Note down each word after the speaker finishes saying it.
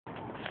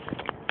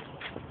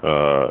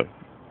Uh,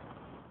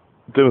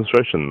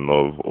 demonstration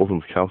of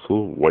Auburn's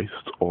council waste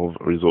of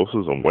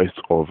resources and waste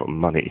of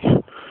money.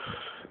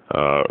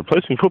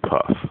 Replacing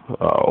footpath,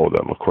 or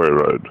that Macquarie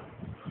Road.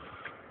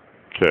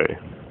 Okay.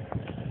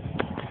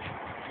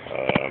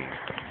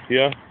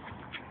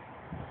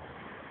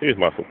 Here's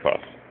my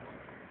footpath.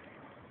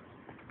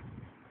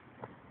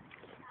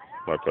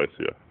 My place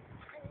here.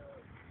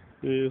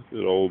 It's a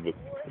bit old, but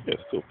yeah,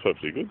 still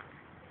perfectly good.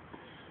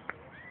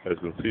 As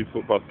you can see,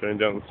 footpath going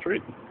down the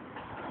street.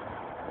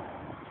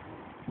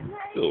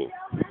 Still,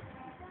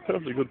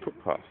 perfectly good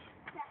footpath.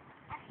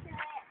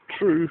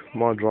 True,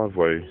 my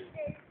driveway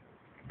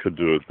could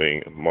do with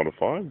being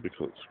modified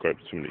because it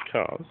scrapes too many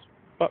cars,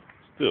 but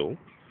still,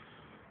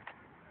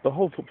 the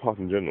whole footpath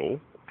in general,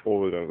 all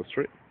the way down the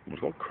street, was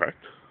not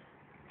cracked.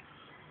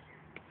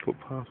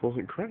 Footpath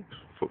wasn't cracked.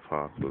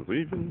 Footpath was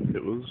even.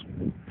 It was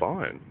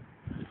fine.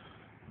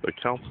 The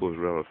council has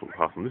around the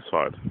footpath on this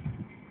side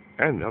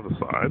and the other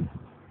side.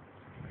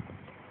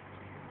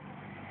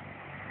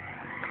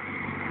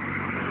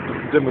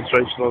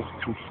 Demonstration of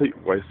complete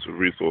waste of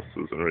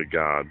resources in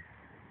regard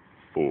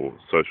for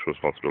social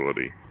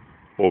responsibility.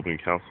 Auburn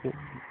Council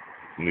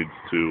needs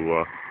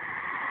to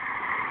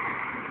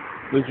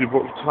be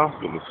brought to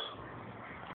task on this.